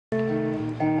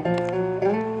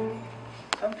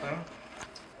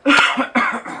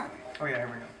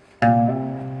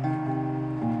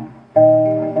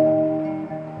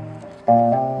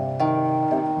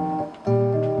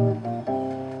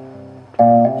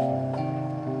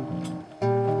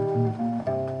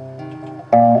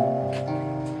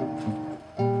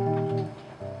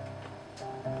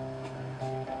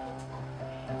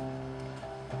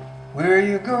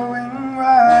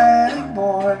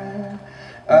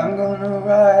I'm gonna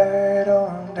ride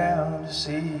on down to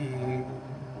see you.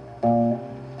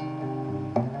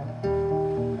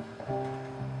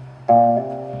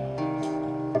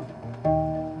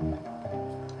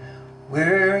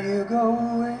 Where you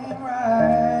going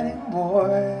riding,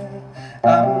 boy?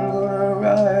 I'm gonna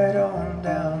ride on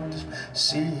down to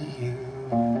see you.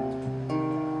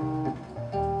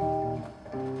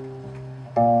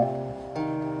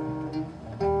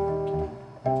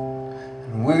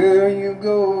 And where you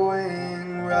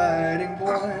going riding,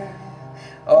 boy?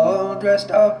 All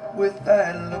dressed up with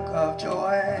that look of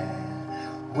joy.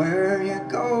 Where you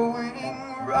going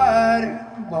riding,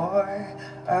 boy?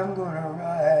 I'm gonna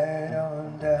ride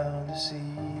on down to see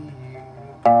you.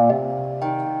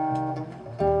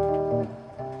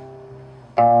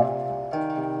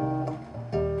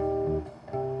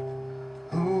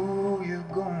 Who you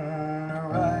gonna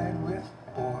ride with,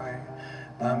 boy?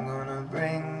 I'm gonna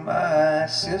bring my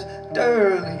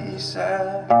sister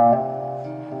Lisa.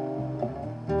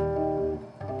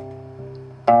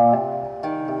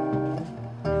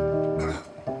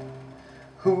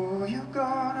 Who you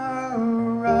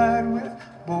gonna ride with,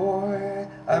 boy?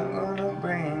 I'm gonna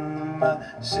bring my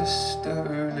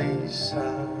sister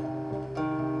Lisa.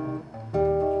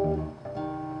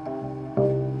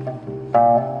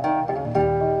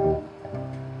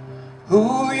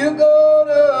 Who you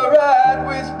gonna ride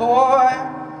with, boy?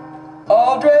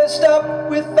 All dressed up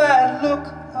with that look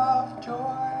of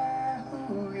joy.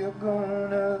 Who you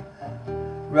gonna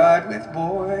ride with,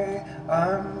 boy?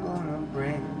 I'm gonna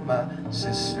bring my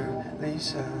sister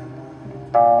Lisa.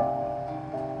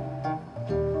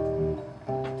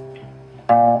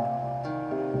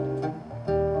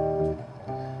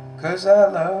 'Cause I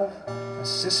love my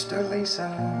sister Lisa.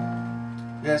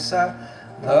 Yes, I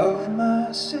love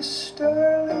my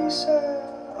sister Lisa.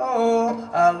 Oh,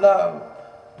 I love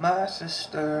my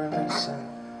sister Lisa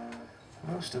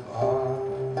most of all.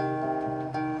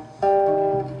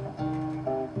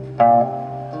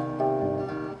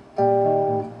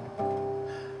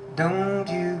 Don't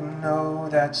you know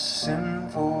that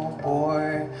sinful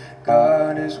boy?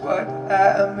 God is what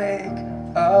I make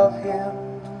of him.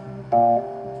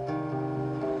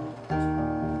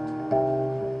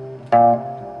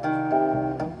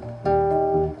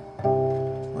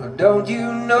 Well, don't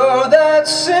you know that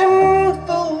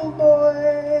sinful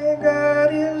boy?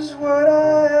 God is what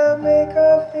I make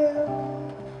of him.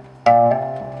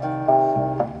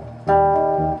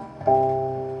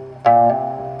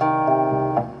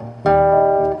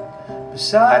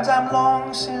 Besides, I'm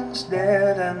long since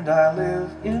dead and I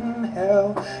live in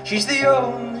hell. She's the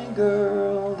only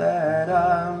girl that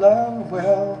I love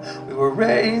well. We were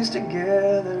raised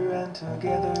together and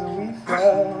together we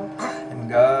fell. And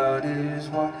God is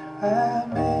what I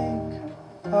make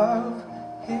of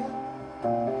him.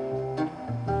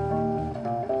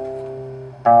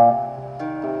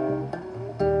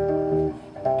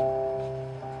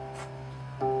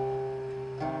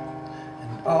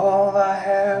 And all I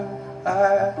have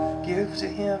I give to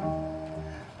him.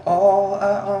 All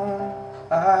I own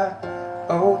I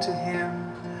owe to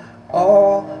him.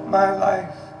 All my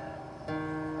life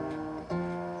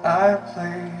I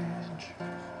pledge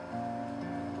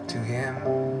to him.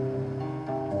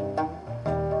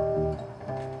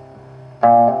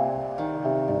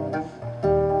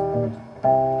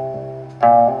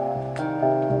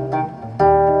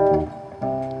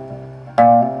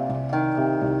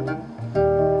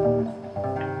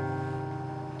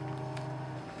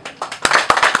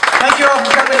 Thank you all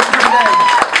for coming today.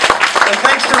 And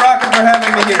thanks to Rocket for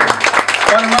having me here.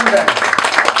 On Monday.